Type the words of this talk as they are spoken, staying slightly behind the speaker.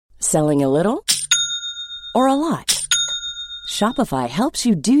Selling a little or a lot? Shopify helps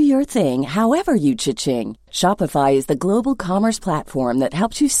you do your thing however you cha-ching. Shopify is the global commerce platform that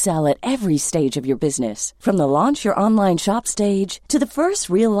helps you sell at every stage of your business. From the launch your online shop stage to the first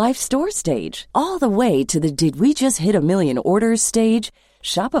real-life store stage, all the way to the did we just hit a million orders stage.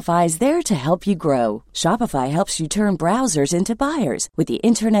 Shopify is there to help you grow. Shopify helps you turn browsers into buyers with the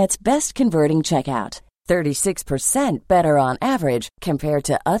internet's best converting checkout. 36% better on average compared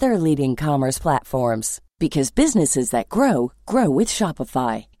to other leading commerce platforms. Because businesses that grow, grow with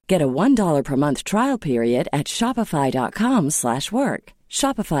Shopify. Get a $1 per month trial period at shopify.com/work.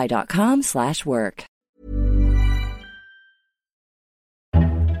 Shopify.com/work.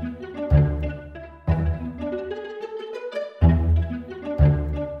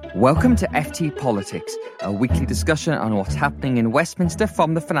 Welcome to FT Politics, a weekly discussion on what's happening in Westminster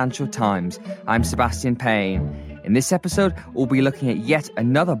from the Financial Times. I'm Sebastian Payne. In this episode, we'll be looking at yet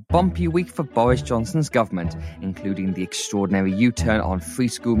another bumpy week for Boris Johnson's government, including the extraordinary U-turn on free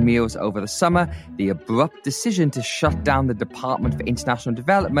school meals over the summer, the abrupt decision to shut down the Department for International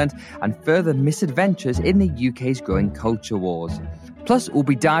Development, and further misadventures in the UK's growing culture wars. Plus, we'll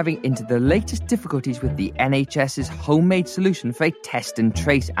be diving into the latest difficulties with the NHS's homemade solution for a test and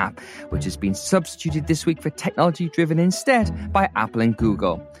trace app, which has been substituted this week for technology driven instead by Apple and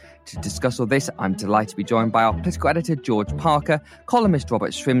Google. To discuss all this, I'm delighted to be joined by our political editor, George Parker, columnist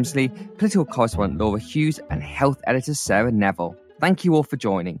Robert Shrimsley, political correspondent Laura Hughes, and health editor Sarah Neville. Thank you all for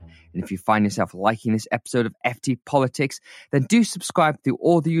joining. And if you find yourself liking this episode of FT Politics, then do subscribe through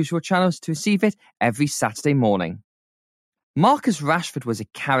all the usual channels to receive it every Saturday morning. Marcus Rashford was a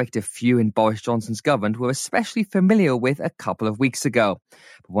character few in Boris Johnson's government were especially familiar with a couple of weeks ago.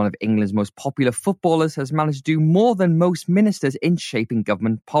 But one of England's most popular footballers has managed to do more than most ministers in shaping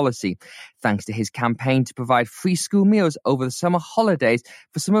government policy, thanks to his campaign to provide free school meals over the summer holidays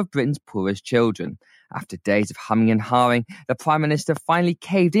for some of Britain's poorest children. After days of humming and hawing, the Prime Minister finally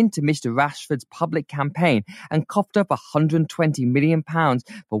caved into Mr Rashford's public campaign and coughed up £120 million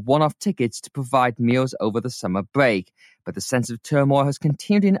for one-off tickets to provide meals over the summer break. But the sense of turmoil has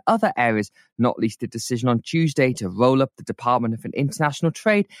continued in other areas, not least the decision on Tuesday to roll up the Department for International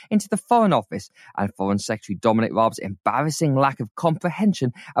Trade into the Foreign Office and Foreign Secretary Dominic Raab's embarrassing lack of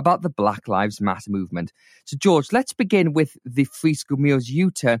comprehension about the Black Lives Matter movement. So, George, let's begin with the free school meals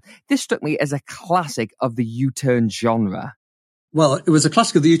U-turn. This struck me as a classic of the U-turn genre. Well, it was a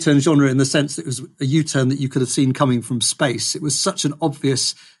classic of the U-turn genre in the sense that it was a U-turn that you could have seen coming from space. It was such an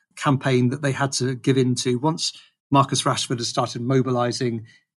obvious campaign that they had to give in to. Once Marcus Rashford has started mobilising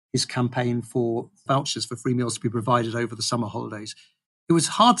his campaign for vouchers for free meals to be provided over the summer holidays, it was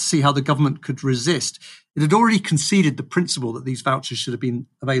hard to see how the government could resist. It had already conceded the principle that these vouchers should have been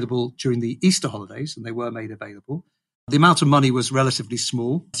available during the Easter holidays, and they were made available. The amount of money was relatively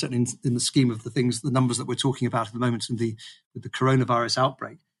small, certainly in the scheme of the numbers that we're talking about at the moment with the coronavirus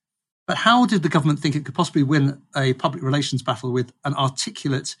outbreak. But how did the government think it could possibly win a public relations battle with an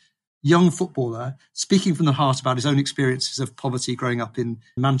articulate young footballer speaking from the heart about his own experiences of poverty growing up in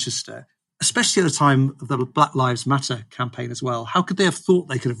Manchester, especially at a time of the Black Lives Matter campaign as well? How could they have thought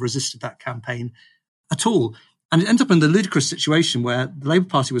they could have resisted that campaign at all? And it ended up in the ludicrous situation where the Labour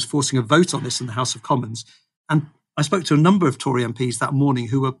Party was forcing a vote on this in the House of Commons. And I spoke to a number of Tory MPs that morning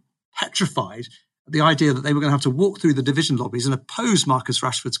who were petrified at the idea that they were going to have to walk through the division lobbies and oppose Marcus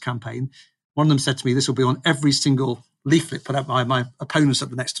Rashford's campaign. One of them said to me, this will be on every single leaflet put out by my opponents at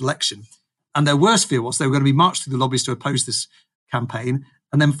the next election. And their worst fear was they were going to be marched through the lobbies to oppose this campaign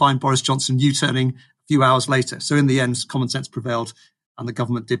and then find Boris Johnson U-turning a few hours later. So in the end, common sense prevailed and the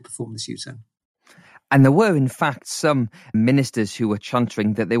government did perform this U-turn. And there were, in fact, some ministers who were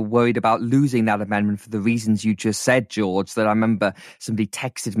chuntering that they were worried about losing that amendment for the reasons you just said, George, that I remember somebody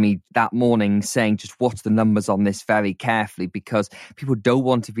texted me that morning saying, just watch the numbers on this very carefully, because people don't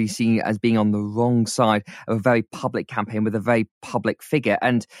want to be seen as being on the wrong side of a very public campaign with a very public figure.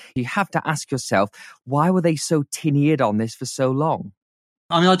 And you have to ask yourself, why were they so tin-eared on this for so long?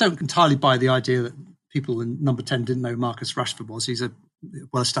 I mean, I don't entirely buy the idea that people in number 10 didn't know Marcus Rashford was. He's a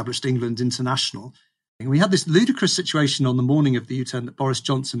well-established England international. We had this ludicrous situation on the morning of the U-turn that Boris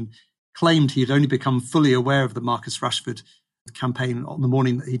Johnson claimed he had only become fully aware of the Marcus Rashford campaign on the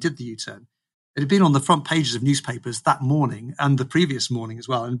morning that he did the U-turn. It had been on the front pages of newspapers that morning and the previous morning as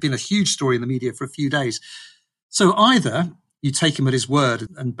well, and been a huge story in the media for a few days. So either you take him at his word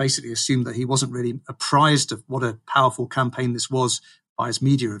and basically assume that he wasn't really apprised of what a powerful campaign this was by his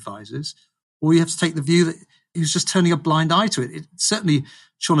media advisors, or you have to take the view that he was just turning a blind eye to it. It certainly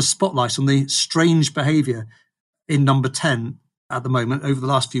shone a spotlight on the strange behaviour in number 10 at the moment, over the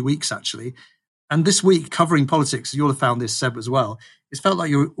last few weeks, actually. And this week, covering politics, you'll have found this, Seb, as well, It felt like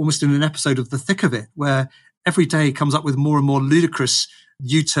you're almost in an episode of The Thick of It, where every day comes up with more and more ludicrous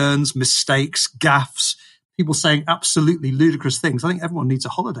U-turns, mistakes, gaffes, people saying absolutely ludicrous things. I think everyone needs a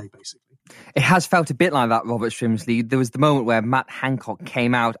holiday, basically. It has felt a bit like that, Robert Strimsley. There was the moment where Matt Hancock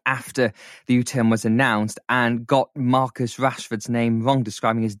came out after the U-turn was announced and got Marcus Rashford's name wrong,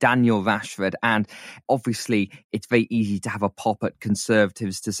 describing as Daniel Rashford. And obviously, it's very easy to have a pop at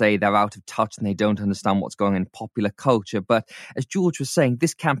Conservatives to say they're out of touch and they don't understand what's going on in popular culture. But as George was saying,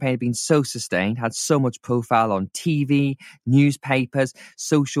 this campaign had been so sustained, had so much profile on TV, newspapers,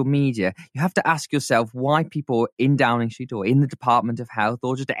 social media. You have to ask yourself why people in Downing Street or in the Department of Health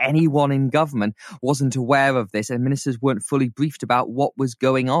or just anyone in government wasn't aware of this and ministers weren't fully briefed about what was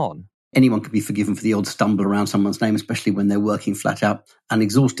going on. Anyone can be forgiven for the odd stumble around someone's name, especially when they're working flat out and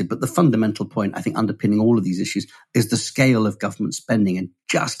exhausted. But the fundamental point, I think, underpinning all of these issues is the scale of government spending and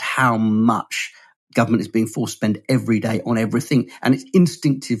just how much government is being forced to spend every day on everything. And its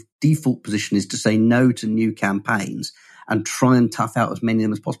instinctive default position is to say no to new campaigns and try and tough out as many of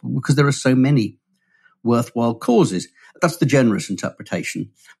them as possible because there are so many worthwhile causes. That's the generous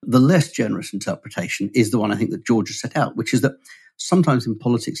interpretation. The less generous interpretation is the one I think that George has set out, which is that sometimes in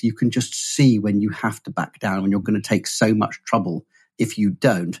politics you can just see when you have to back down, when you're going to take so much trouble if you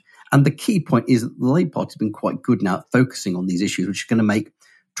don't. And the key point is that the Labour Party has been quite good now at focusing on these issues, which are going to make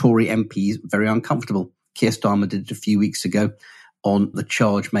Tory MPs very uncomfortable. Keir Starmer did it a few weeks ago on the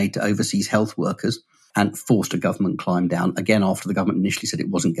charge made to overseas health workers and forced a government climb down, again after the government initially said it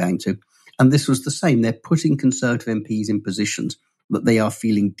wasn't going to. And this was the same. They're putting Conservative MPs in positions that they are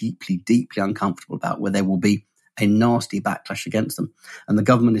feeling deeply, deeply uncomfortable about, where there will be a nasty backlash against them. And the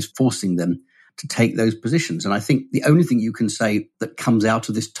government is forcing them to take those positions. And I think the only thing you can say that comes out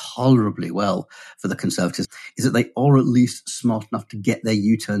of this tolerably well for the Conservatives is that they are at least smart enough to get their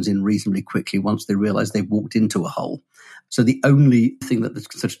U-turns in reasonably quickly once they realise they've walked into a hole. So the only thing that the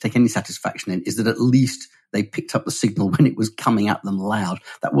Conservatives take any satisfaction in is that at least they picked up the signal when it was coming at them loud.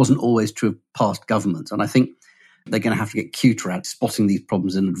 That wasn't always true of past governments. And I think they're going to have to get cuter at spotting these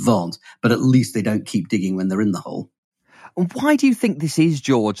problems in advance, but at least they don't keep digging when they're in the hole. Why do you think this is,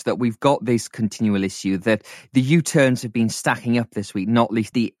 George, that we've got this continual issue that the U-turns have been stacking up this week, not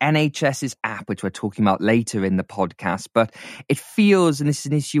least the NHS's app, which we're talking about later in the podcast, but it feels, and this is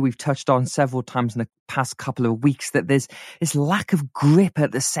an issue we've touched on several times in the past couple of weeks, that there's this lack of grip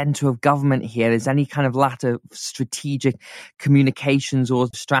at the centre of government here. There's any kind of lack of strategic communications or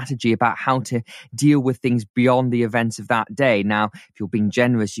strategy about how to deal with things beyond the events of that day. Now, if you're being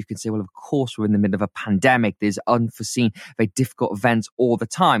generous, you can say, well, of course, we're in the middle of a pandemic. There's unforeseen, very difficult events all the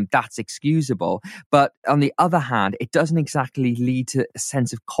time. That's excusable. But on the other hand, it doesn't exactly lead to a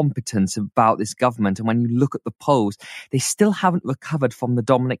sense of competence about this government. And when you look at the polls, they still haven't recovered from the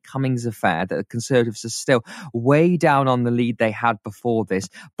Dominic Cummings affair, that the Conservatives are still way down on the lead they had before this.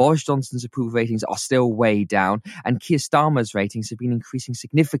 Boris Johnson's approval ratings are still way down, and Keir Starmer's ratings have been increasing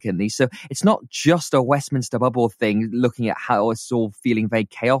significantly. So it's not just a Westminster bubble thing, looking at how it's all feeling very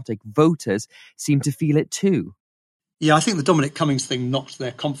chaotic. Voters seem to feel it too. Yeah, I think the Dominic Cummings thing knocked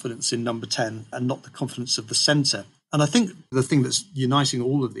their confidence in number 10 and not the confidence of the centre. And I think the thing that's uniting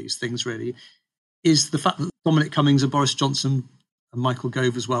all of these things really is the fact that Dominic Cummings and Boris Johnson and Michael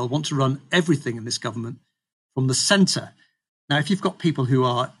Gove as well want to run everything in this government from the centre. Now, if you've got people who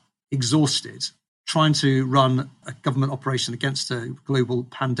are exhausted trying to run a government operation against a global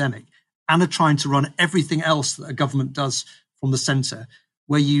pandemic and are trying to run everything else that a government does from the centre,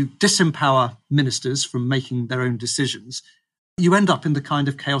 where you disempower ministers from making their own decisions, you end up in the kind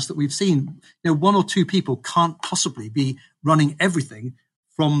of chaos that we've seen. You know, one or two people can't possibly be running everything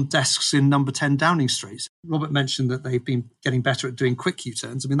from desks in number 10 Downing Street. Robert mentioned that they've been getting better at doing quick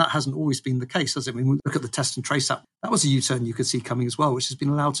U-turns. I mean, that hasn't always been the case, has it? I mean, look at the Test and Trace app. That was a U-turn you could see coming as well, which has been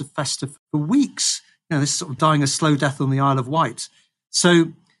allowed to fester for weeks. You know, this sort of dying a slow death on the Isle of Wight.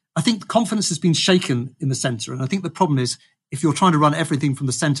 So I think confidence has been shaken in the centre. And I think the problem is, if you're trying to run everything from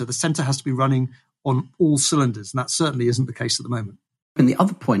the centre has to be running on all cylinders. And that certainly isn't the case at the moment. And the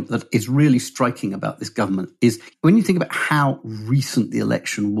other point that is really striking about this government is when you think about how recent the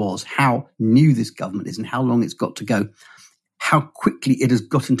election was, how new this government is and how long it's got to go, how quickly it has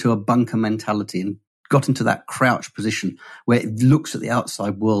got into a bunker mentality and got into that crouch position where it looks at the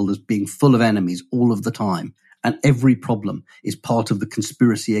outside world as being full of enemies all of the time. And every problem is part of the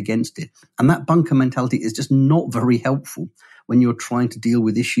conspiracy against it. And that bunker mentality is just not very helpful when you're trying to deal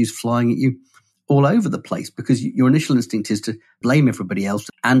with issues flying at you all over the place, because your initial instinct is to blame everybody else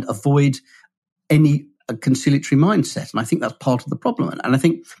and avoid any conciliatory mindset. And I think that's part of the problem. And I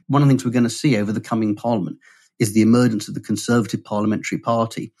think one of the things we're going to see over the coming Parliament is the emergence of the Conservative Parliamentary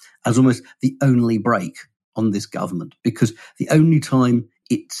Party as almost the only break on this government, because the only time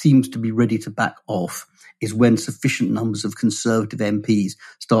it seems to be ready to back off is when sufficient numbers of Conservative MPs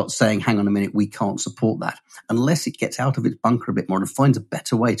start saying, hang on a minute, we can't support that. Unless it gets out of its bunker a bit more and finds a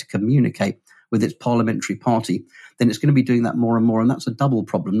better way to communicate with its parliamentary party, then it's going to be doing that more and more. And that's a double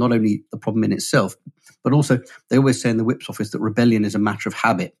problem, not only the problem in itself, but also they always say in the Whip's office that rebellion is a matter of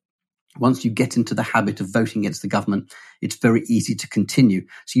habit. Once you get into the habit of voting against the government, it's very easy to continue.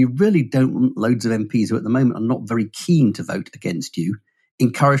 So you really don't want loads of MPs who at the moment are not very keen to vote against you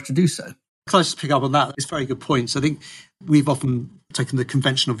encouraged to do so. Can I just pick up on that? It's very good points. I think we've often taken the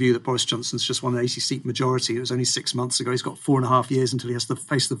conventional view that Boris Johnson's just won an 80-seat majority. It was only 6 months ago. He's got 4.5 years until he has to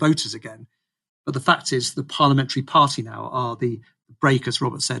face the voters again. But the fact is the parliamentary party now are the brake, as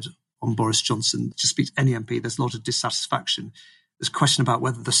Robert said, on Boris Johnson. To speak to any MP, there's a lot of dissatisfaction. There's a question about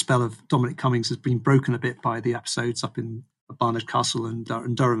whether the spell of Dominic Cummings has been broken a bit by the episodes up in Barnard Castle and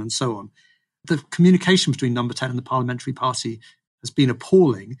Durham and so on. The communication between Number 10 and the parliamentary party has been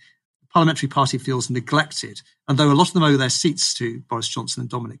appalling. The parliamentary party feels neglected. And though a lot of them owe their seats to Boris Johnson and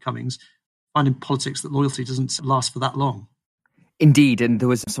Dominic Cummings, find in politics that loyalty doesn't last for that long. Indeed, and there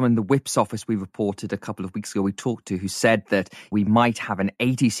was someone in the Whip's office we reported a couple of weeks ago we talked to who said that we might have an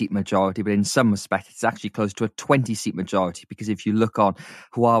 80-seat majority, but in some respects it's actually close to a 20-seat majority, because if you look on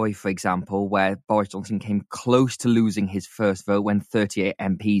Huawei, for example, where Boris Johnson came close to losing his first vote when 38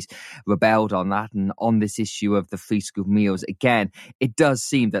 MPs rebelled on that, and on this issue of the free school meals, again, it does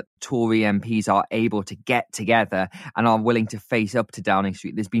seem that Tory MPs are able to get together and are willing to face up to Downing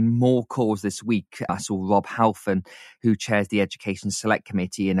Street. There's been more calls this week. I saw Rob Halfon, who chairs the Education Select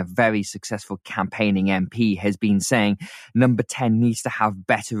Committee and a very successful campaigning MP, has been saying Number 10 needs to have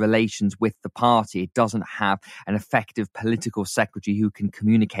better relations with the party. It doesn't have an effective political secretary who can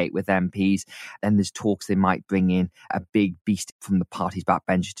communicate with MPs. And there's talks they might bring in a big beast from the party's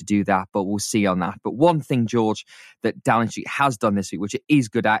backbenchers to do that, but we'll see on that. But one thing, George, that Downing Street has done this week, which it is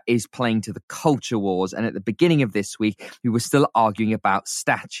good at, is playing to the culture wars. And at the beginning of this week, we were still arguing about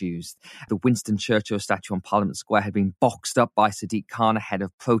statues. The Winston Churchill statue on Parliament Square had been boxed up by Sadiq Khan ahead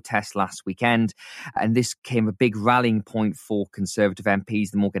of protests last weekend. And this came a big rallying point for Conservative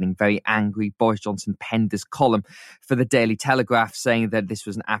MPs, them all getting very angry. Boris Johnson penned this column for the Daily Telegraph saying that this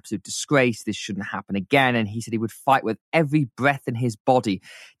was an absolute disgrace, this shouldn't happen again. And he said he would fight with every breath in his body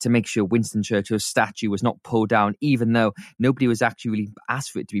to make sure Winston Churchill's statue was not pulled down, even though nobody was actually really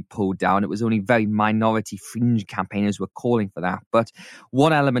asked for it to be pulled down. It was only very minority fringe campaigners who were calling for that. But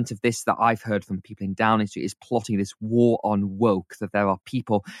one element of this that I've heard from people in Downing Street is plotting this war on woke, that there are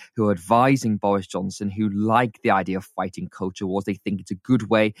people who are advising Boris Johnson who like the idea of fighting culture wars. They think it's a good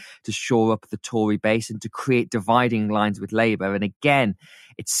way to shore up the Tory base and to create dividing lines with Labour. And again,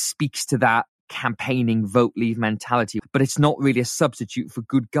 it speaks to that campaigning vote leave mentality, but it's not really a substitute for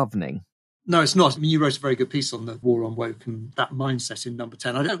good governing. No, it's not. I mean, you wrote a very good piece on the war on woke and that mindset in Number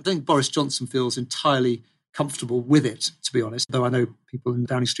 10. I don't think Boris Johnson feels entirely comfortable with it, to be honest, though I know people in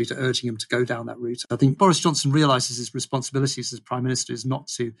Downing Street are urging him to go down that route. I think Boris Johnson realises his responsibilities as Prime Minister is not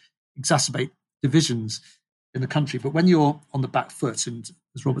to exacerbate divisions in the country. But when you're on the back foot, and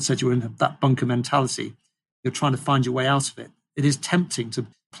as Robert said, you're in that bunker mentality, you're trying to find your way out of it. It is tempting to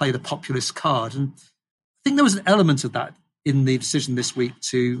play the populist card. And I think there was an element of that in the decision this week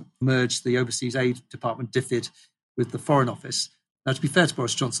to merge the Overseas Aid Department, DFID, with the Foreign Office. Now, to be fair to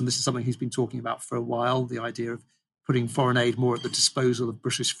Boris Johnson, this is something he's been talking about for a while, the idea of putting foreign aid more at the disposal of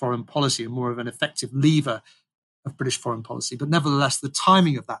British foreign policy and more of an effective lever of British foreign policy. But nevertheless, the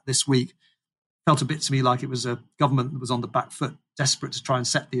timing of that this week felt a bit to me like it was a government that was on the back foot, desperate to try and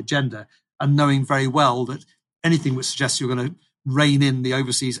set the agenda, and knowing very well that anything which suggests you're going to rein in the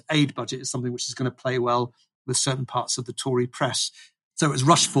overseas aid budget is something which is going to play well with certain parts of the Tory press. So it was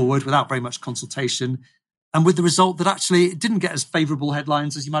rushed forward without very much consultation, and with the result that actually it didn't get as favourable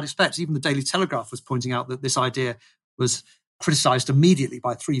headlines as you might expect. Even the Daily Telegraph was pointing out that this idea was criticised immediately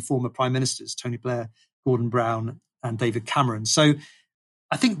by three former prime ministers, Tony Blair, Gordon Brown and David Cameron. So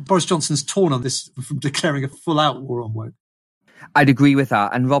I think Boris Johnson's torn on this from declaring a full-out war on woke. I'd agree with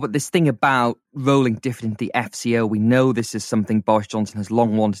that. And Robert, this thing about rolling DFID into the FCO, we know this is something Boris Johnson has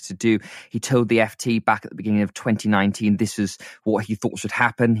long wanted to do. He told the FT back at the beginning of 2019 this was what he thought should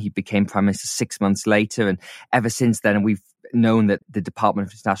happen. He became Prime Minister 6 months later. And ever since then, we've known that the Department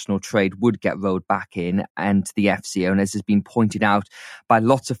of International Trade would get rolled back in and the FCO. And as has been pointed out by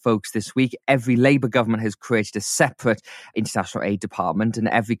lots of folks this week, every Labour government has created a separate international aid department and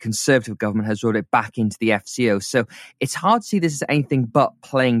every Conservative government has rolled it back into the FCO. So it's hard to see this as anything but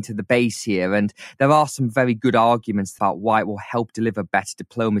playing to the base here. And there are some very good arguments about why it will help deliver better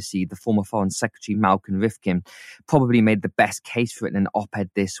diplomacy. The former Foreign Secretary Malcolm Rifkin probably made the best case for it in an op-ed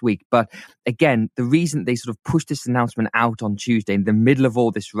this week. But again, the reason they sort of pushed this announcement out on Tuesday in the middle of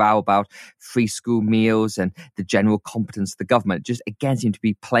all this row about free school meals and the general competence of the government just again seemed to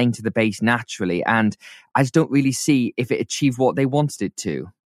be playing to the base naturally. And I just don't really see if it achieved what they wanted it to.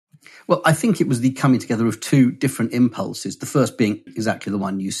 Well, I think it was the coming together of two different impulses. The first being exactly the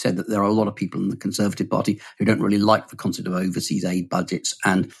one you said, that there are a lot of people in the Conservative Party who don't really like the concept of overseas aid budgets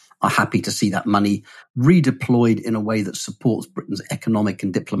and are happy to see that money redeployed in a way that supports Britain's economic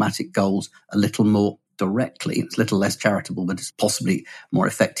and diplomatic goals a little more directly. It's a little less charitable, but it's possibly more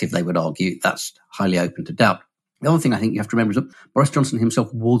effective, they would argue. That's highly open to doubt. The other thing I think you have to remember is that Boris Johnson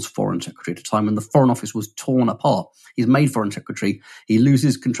himself was Foreign Secretary at a time when the Foreign Office was torn apart. He's made Foreign Secretary. He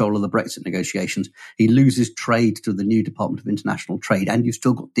loses control of the Brexit negotiations. He loses trade to the new Department of International Trade, and you've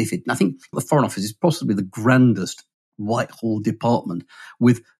still got DFID. And I think the Foreign Office is possibly the grandest Whitehall department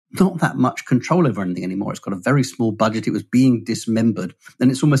with not that much control over anything anymore. It's got a very small budget. It was being dismembered. And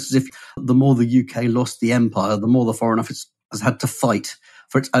it's almost as if the more the UK lost the empire, the more the Foreign Office has had to fight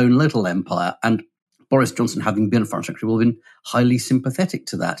for its own little empire. And Boris Johnson, having been Foreign Secretary, will have been highly sympathetic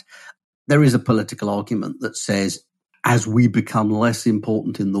to that. There is a political argument that says, as we become less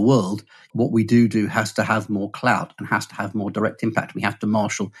important in the world, what we do has to have more clout and has to have more direct impact. We have to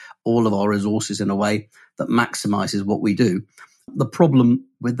marshal all of our resources in a way that maximizes what we do. The problem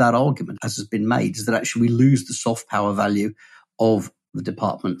with that argument, as has been made, is that actually we lose the soft power value of the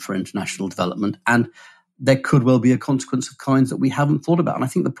Department for International Development, and there could well be a consequence of kinds that we haven't thought about. And I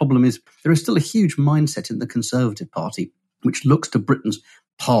think the problem is there is still a huge mindset in the Conservative Party which looks to Britain's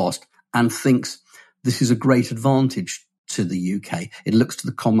past and thinks this is a great advantage to the UK. It looks to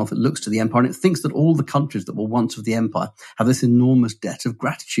the Commonwealth, it looks to the Empire, and it thinks that all the countries that were once of the Empire have this enormous debt of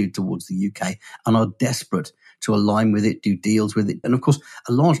gratitude towards the UK and are desperate to align with it, do deals with it. And of course,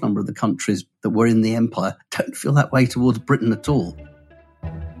 a large number of the countries that were in the Empire don't feel that way towards Britain at all.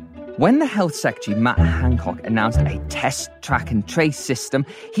 When the Health Secretary, Matt Hancock, announced a test, track and trace system,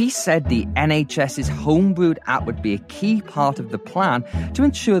 he said the NHS's homebrewed app would be a key part of the plan to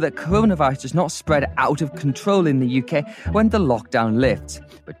ensure that coronavirus does not spread out of control in the UK when the lockdown lifts.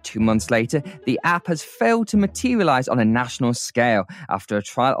 But 2 months later, the app has failed to materialise on a national scale after a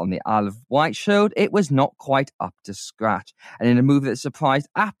trial on the Isle of Wight showed it was not quite up to scratch. And in a move that surprised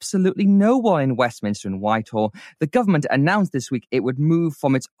absolutely no one in Westminster and Whitehall, the government announced this week it would move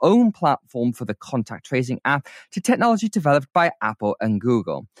from its own platform for the contact tracing app to technology developed by Apple and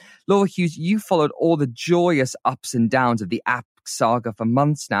Google. Laura Hughes, you followed all the joyous ups and downs of the app saga for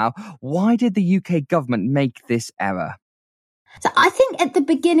months now. Why did the UK government make this error? So I think at the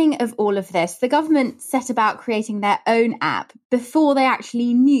beginning of all of this, the government set about creating their own app before they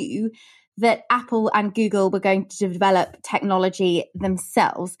actually knew that Apple and Google were going to develop technology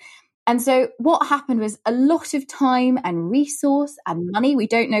themselves. And so what happened was a lot of time and resource and money, we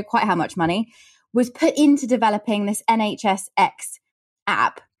don't know quite how much money, was put into developing this NHSX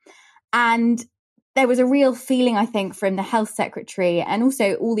app. And there was a real feeling, I think, from the Health Secretary and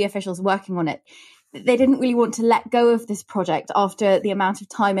also all the officials working on it, that they didn't really want to let go of this project after the amount of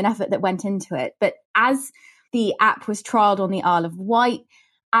time and effort that went into it. But as the app was trialled on the Isle of Wight,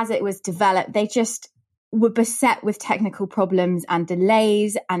 as it was developed, they just were beset with technical problems and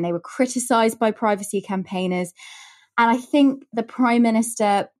delays, and they were criticised by privacy campaigners. And I think the Prime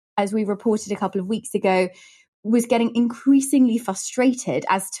Minister, as we reported a couple of weeks ago, was getting increasingly frustrated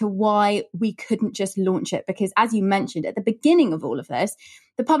as to why we couldn't just launch it. Because as you mentioned, at the beginning of all of this,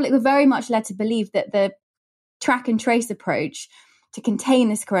 the public were very much led to believe that the track and trace approach to contain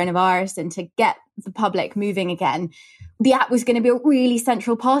this coronavirus and to get the public moving again, the app was going to be a really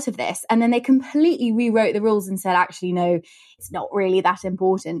central part of this. And then they completely rewrote the rules and said, actually, no, it's not really that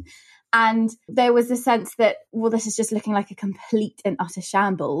important. And there was a sense that, well, this is just looking like a complete and utter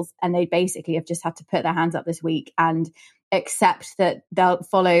shambles. And they basically have just had to put their hands up this week and accept that they'll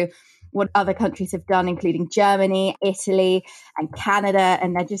follow what other countries have done, including Germany, Italy, and Canada.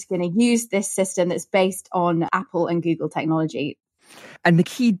 And they're just going to use this system that's based on Apple and Google technology. And the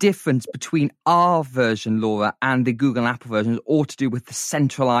key difference between our version, Laura, and the Google and Apple versions ought to do with the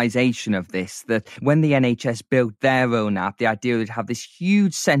centralisation of this, that when the NHS built their own app, the idea would have this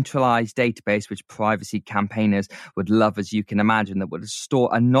huge centralised database, which privacy campaigners would love, as you can imagine, that would store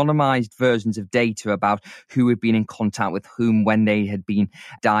anonymised versions of data about who had been in contact with whom when they had been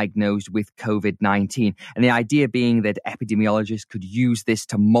diagnosed with COVID-19. And the idea being that epidemiologists could use this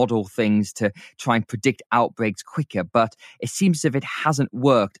to model things to try and predict outbreaks quicker. But it seems as if it hasn't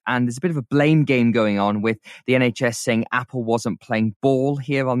worked. And there's a bit of a blame game going on with the NHS saying Apple wasn't playing ball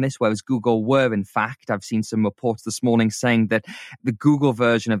here on this, whereas Google were, in fact. I've seen some reports this morning saying that the Google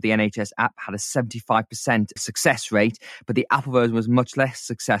version of the NHS app had a 75% success rate, but the Apple version was much less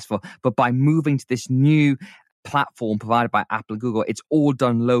successful. But by moving to this new platform provided by Apple and Google, it's all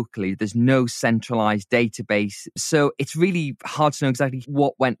done locally. There's no centralized database. So it's really hard to know exactly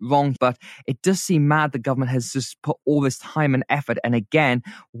what went wrong, but it does seem mad the government has just put all this time and effort and again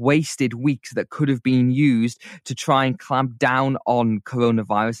wasted weeks that could have been used to try and clamp down on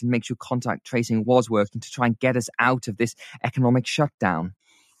coronavirus and make sure contact tracing was working to try and get us out of this economic shutdown.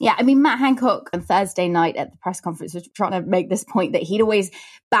 Yeah, I mean, Matt Hancock on Thursday night at the press conference was trying to make this point that he'd always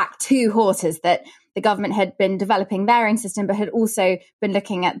backed two horses, that the government had been developing their own system, but had also been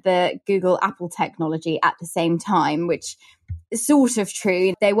looking at the Google Apple technology at the same time, which is sort of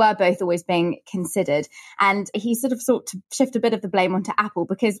true. They were both always being considered. And he sort of sought to shift a bit of the blame onto Apple,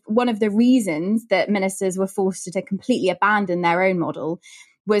 because one of the reasons that ministers were forced to completely abandon their own model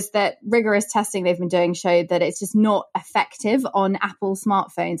was that rigorous testing they've been doing showed that it's just not effective on Apple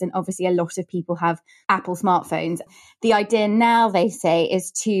smartphones. And obviously a lot of people have Apple smartphones. The idea now, they say,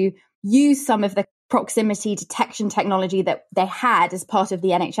 is to use some of the proximity detection technology that they had as part of the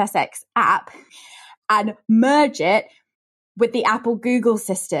NHSX app and merge it with the Apple Google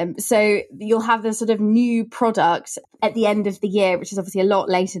system. So you'll have this sort of new product at the end of the year, which is obviously a lot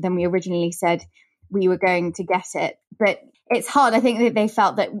later than we originally said we were going to get it. But it's hard. I think that they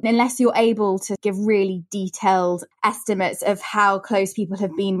felt that unless you're able to give really detailed estimates of how close people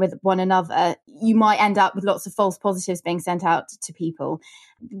have been with one another, you might end up with lots of false positives being sent out to people.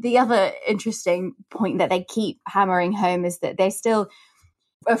 The other interesting point that they keep hammering home is that they still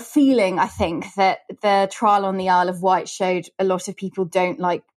are feeling, I think, that the trial on the Isle of Wight showed a lot of people don't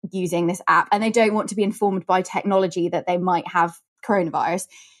like using this app and they don't want to be informed by technology that they might have coronavirus.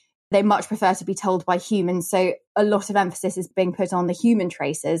 They much prefer to be told by humans. So a lot of emphasis is being put on the human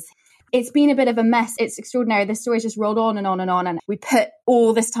traces. It's been a bit of a mess. It's extraordinary. The story's just rolled on and on and on. And we put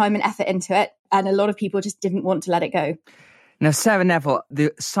all this time and effort into it. And a lot of people just didn't want to let it go. Now, Sarah Neville,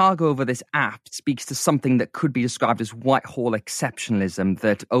 the saga over this app speaks to something that could be described as Whitehall exceptionalism,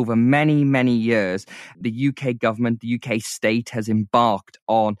 that over many, many years, the UK government, the UK state has embarked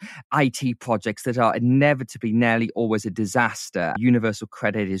on IT projects that are inevitably nearly always a disaster. Universal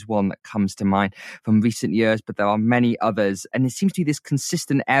Credit is one that comes to mind from recent years, but there are many others. And it seems to be this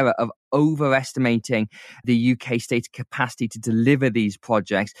consistent error of overestimating the UK state's capacity to deliver these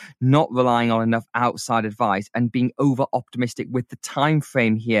projects, not relying on enough outside advice and being over-optimistic with the time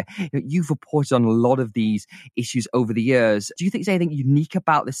frame here. You've reported on a lot of these issues over the years. Do you think there's anything unique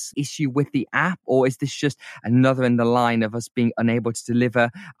about this issue with the app, or is this just another in the line of us being unable to deliver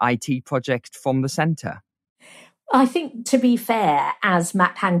IT projects from the centre? I think, to be fair, as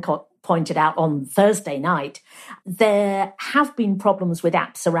Matt Hancock pointed out on Thursday night, there have been problems with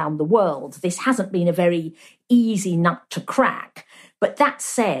apps around the world. This hasn't been a very easy nut to crack. But that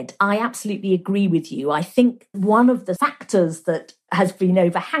said, I absolutely agree with you. I think one of the factors that has been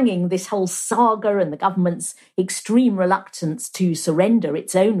overhanging this whole saga and the government's extreme reluctance to surrender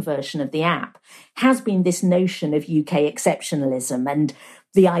its own version of the app has been this notion of UK exceptionalism and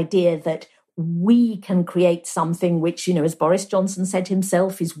the idea that we can create something which, as Boris Johnson said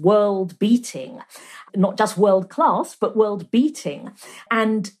himself, is world-beating. Not just world-class, but world-beating.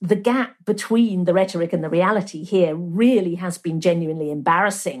 And the gap between the rhetoric and the reality here really has been genuinely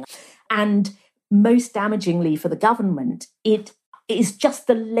embarrassing. And most damagingly for the government, it is just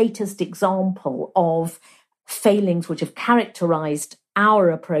the latest example of failings which have characterised our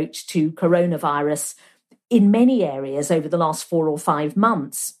approach to coronavirus in many areas over the last 4 or 5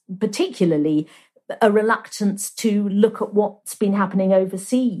 months, particularly a reluctance to look at what's been happening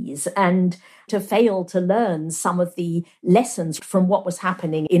overseas and to fail to learn some of the lessons from what was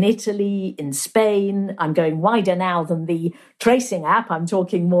happening in Italy, in Spain. I'm going wider now than the tracing app. I'm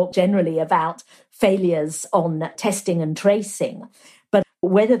talking more generally about failures on testing and tracing. But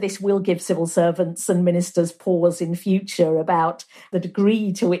whether this will give civil servants and ministers pause in future about the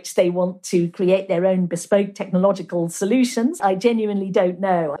degree to which they want to create their own bespoke technological solutions, I genuinely don't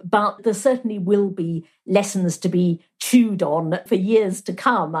know. But there certainly will be lessons to be chewed on for years to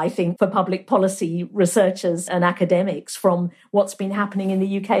come, I think, for public policy researchers and academics from what's been happening in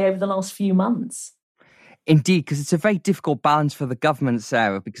the UK over the last few months. Indeed, because it's a very difficult balance for the government,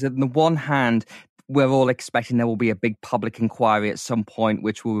 Sarah, because on the one hand, we're all expecting there will be a big public inquiry at some point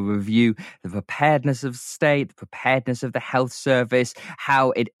which will review the preparedness of the state, the preparedness of the health service,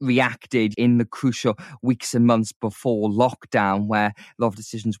 how it reacted in the crucial weeks and months before lockdown, where a lot of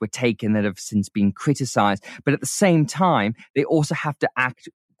decisions were taken that have since been criticised. But at the same time, they also have to act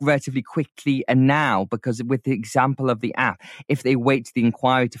relatively quickly and now, because with the example of the app, if they wait to the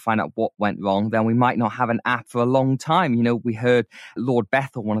inquiry to find out what went wrong, then we might not have an app for a long time. You know, we heard Lord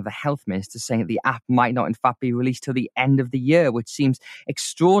Bethell, one of the health ministers, saying that the app might not in fact be released till the end of the year, which seems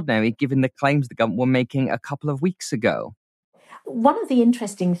extraordinary given the claims the government were making a couple of weeks ago. One of the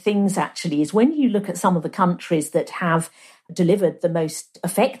interesting things, actually, is when you look at some of the countries that have delivered the most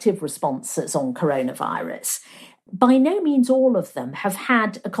effective responses on coronavirus, by no means all of them have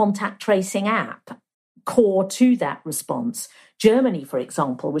had a contact tracing app core to that response. Germany, for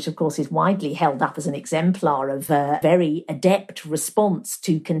example, which of course is widely held up as an exemplar of a very adept response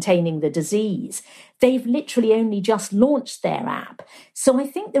to containing the disease, they've literally only just launched their app. So I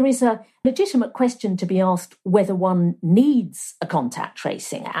think there is a legitimate question to be asked whether one needs a contact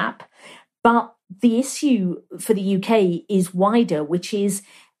tracing app. But the issue for the UK is wider, which is,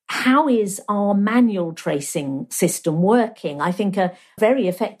 how is our manual tracing system working? I think a very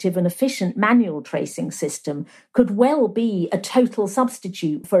effective and efficient manual tracing system could well be a total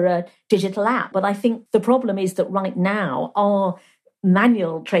substitute for a digital app. But I think the problem is that right now, our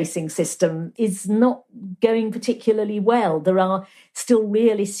manual tracing system is not going particularly well. There are still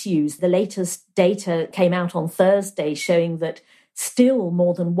real issues. The latest data came out on Thursday showing that still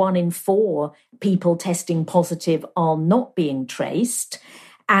more than 1 in 4 people testing positive are not being traced.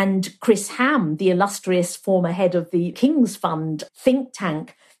 And Chris Ham, the illustrious former head of the King's Fund think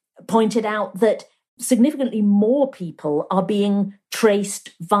tank, pointed out that significantly more people are being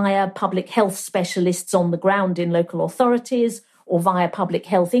traced via public health specialists on the ground in local authorities or via Public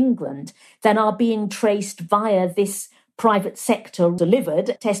Health England than are being traced via this private sector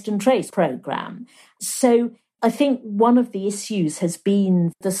delivered test and trace programme. So I think one of the issues has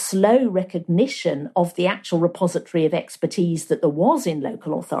been the slow recognition of the actual repository of expertise that there was in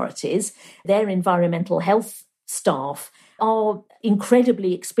local authorities. Their environmental health staff are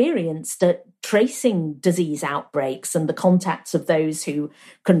incredibly experienced at tracing disease outbreaks and the contacts of those who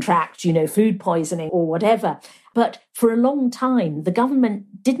contract, food poisoning or whatever. But for a long time, the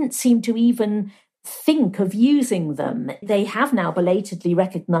government didn't seem to even think of using them. They have now belatedly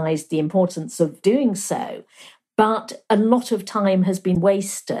recognised the importance of doing so, but a lot of time has been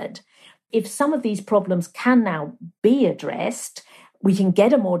wasted. If some of these problems can now be addressed, we can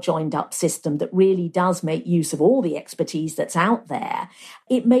get a more joined up system that really does make use of all the expertise that's out there.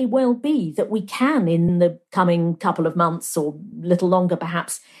 It may well be that we can, in the coming couple of months or a little longer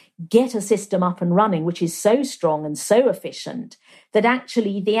perhaps, get a system up and running which is so strong and so efficient that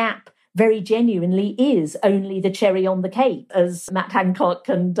actually the app very genuinely is only the cherry on the cake, as Matt Hancock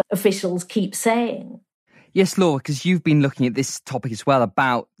and officials keep saying. Yes, Laura, because you've been looking at this topic as well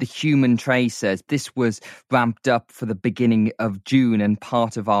about the human tracers. This was ramped up for the beginning of June and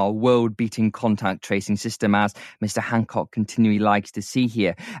part of our world-beating contact tracing system, as Mr. Hancock continually likes to see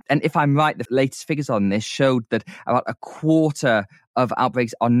here. And if I'm right, the latest figures on this showed that about a quarter of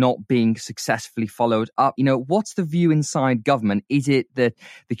outbreaks are not being successfully followed up. What's the view inside government? Is it that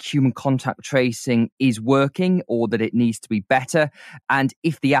the human contact tracing is working or that it needs to be better? And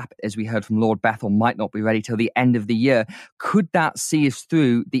if the app, as we heard from Lord Bethell, might not be ready till the end of the year, could that see us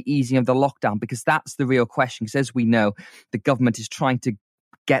through the easing of the lockdown? Because that's the real question. Because as we know, the government is trying to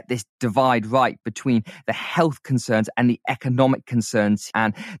get this divide right between the health concerns and the economic concerns.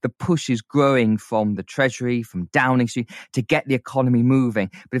 And the push is growing from the Treasury, from Downing Street, to get the economy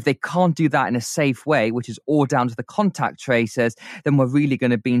moving. But if they can't do that in a safe way, which is all down to the contact tracers, then we're really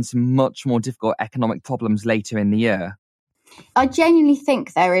going to be in some much more difficult economic problems later in the year. I genuinely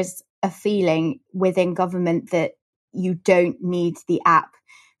think there is a feeling within government that you don't need the app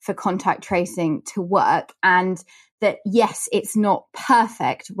for contact tracing to work, and that, yes, it's not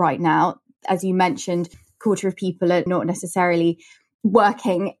perfect right now. As you mentioned, a quarter of people are not necessarily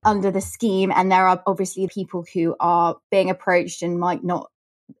working under the scheme, and there are obviously people who are being approached and might not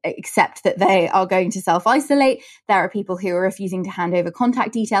accept that they are going to self-isolate. There are people who are refusing to hand over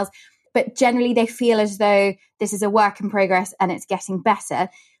contact details. but generally they feel as though this is a work in progress and it's getting better.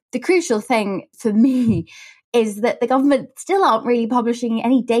 The crucial thing for me is that the government still aren't really publishing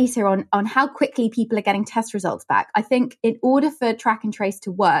any data on how quickly people are getting test results back. I think in order for track and trace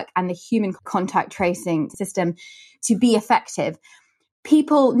to work and the human contact tracing system to be effective,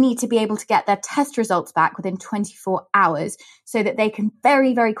 people need to be able to get their test results back within 24 hours so that they can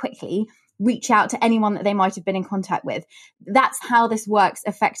very, very quickly reach out to anyone that they might have been in contact with. That's how this works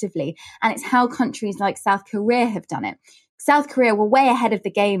effectively. And it's how countries like South Korea have done it. South Korea were way ahead of the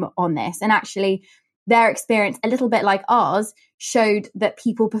game on this. And actually, their experience, a little bit like ours, showed that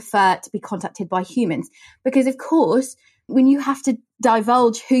people prefer to be contacted by humans. Because, of course, when you have to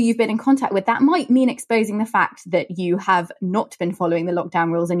divulge who you've been in contact with, that might mean exposing the fact that you have not been following the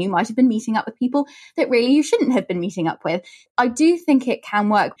lockdown rules and you might have been meeting up with people that really you shouldn't have been meeting up with. I do think it can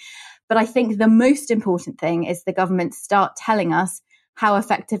work. But I think the most important thing is the government start telling us how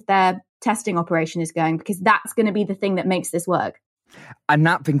effective their testing operation is going, because that's going to be the thing that makes this work. And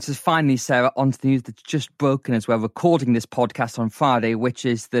that brings us finally, Sarah, onto the news that's just broken as we're recording this podcast on Friday, which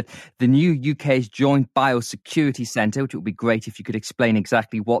is that the new UK's Joint Biosecurity Centre, which would be great if you could explain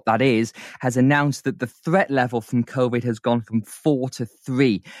exactly what that is, has announced that the threat level from COVID has gone from 4 to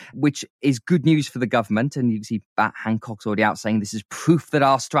 3, which is good news for the government. And you can see Matt Hancock's already out saying this is proof that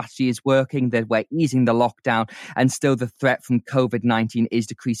our strategy is working, that we're easing the lockdown, and still the threat from COVID-19 is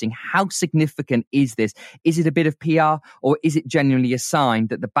decreasing. How significant is this? Is it a bit of PR, or is it genuinely a sign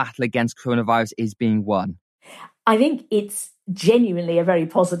that the battle against coronavirus is being won? I think it's genuinely a very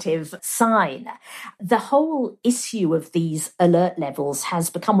positive sign. The whole issue of these alert levels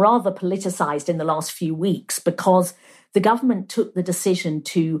has become rather politicised in the last few weeks because the government took the decision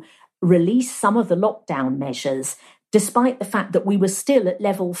to release some of the lockdown measures despite the fact that we were still at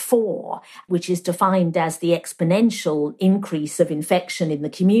level 4, which is defined as the exponential increase of infection in the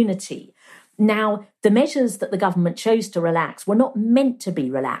community. Now, the measures that the government chose to relax were not meant to be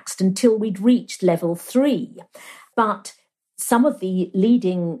relaxed until we'd reached level 3. But some of the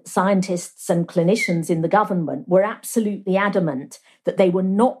leading scientists and clinicians in the government were absolutely adamant that they were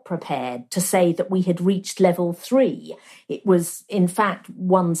not prepared to say that we had reached level 3. It was, in fact,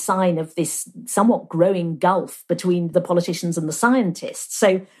 one sign of this somewhat growing gulf between the politicians and the scientists.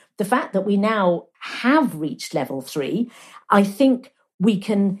 So the fact that we now have reached level 3, I think we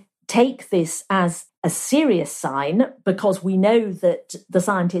can take this as a serious sign, because we know that the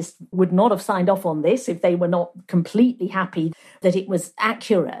scientists would not have signed off on this if they were not completely happy that it was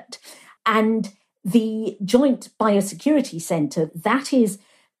accurate. And the Joint Biosecurity Centre, that is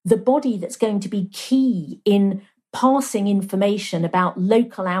the body that's going to be key in passing information about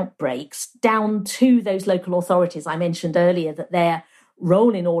local outbreaks down to those local authorities. I mentioned earlier that their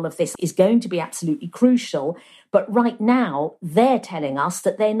role in all of this is going to be absolutely crucial. But right now, they're telling us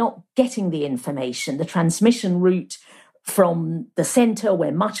that they're not getting the information. The transmission route from the centre,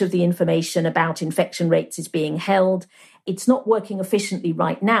 where much of the information about infection rates is being held, it's not working efficiently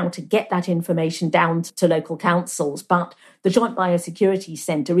right now to get that information down to local councils. But the Joint Biosecurity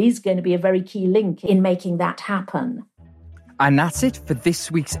Centre is going to be a very key link in making that happen. And that's it for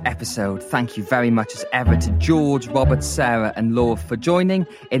this week's episode. Thank you very much as ever to George, Robert, Sarah and Laura for joining.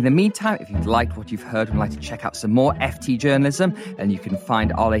 In the meantime, if you've liked what you've heard and would like to check out some more FT journalism, then you can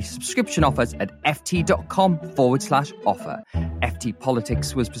find our latest subscription offers at ft.com/offer. FT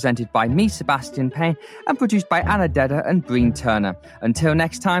Politics was presented by me, Sebastian Payne, and produced by Anna Dedder and Breen Turner. Until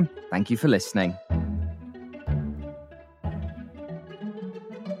next time, thank you for listening.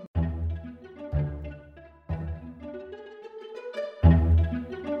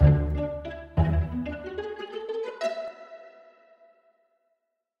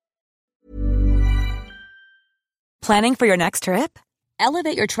 Planning for your next trip?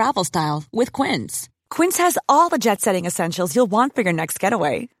 Elevate your travel style with Quince. Quince has all the jet-setting essentials you'll want for your next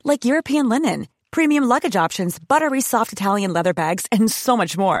getaway, like European linen, premium luggage options, buttery soft Italian leather bags, and so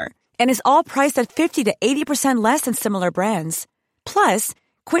much more. And is all priced at 50 to 80% less than similar brands. Plus,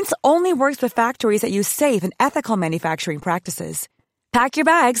 Quince only works with factories that use safe and ethical manufacturing practices. Pack your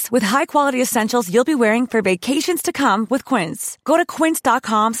bags with high-quality essentials you'll be wearing for vacations to come with Quince. Go to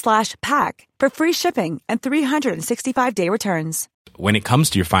quince.com/pack for free shipping and 365-day returns. When it comes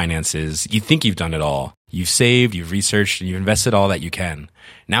to your finances, you think you've done it all. You've saved, you've researched, and you've invested all that you can.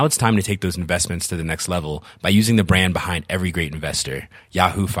 Now it's time to take those investments to the next level by using the brand behind every great investor,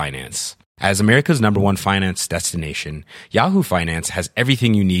 Yahoo Finance. As America's #1 finance destination, Yahoo Finance has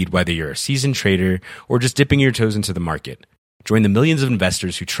everything you need, whether you're a seasoned trader or just dipping your toes into the market. Join the millions of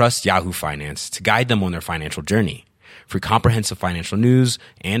investors who trust Yahoo Finance to guide them on their financial journey. For comprehensive financial news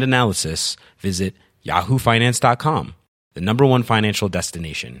and analysis, visit yahoofinance.com, the #1 financial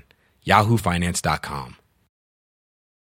destination, yahoofinance.com.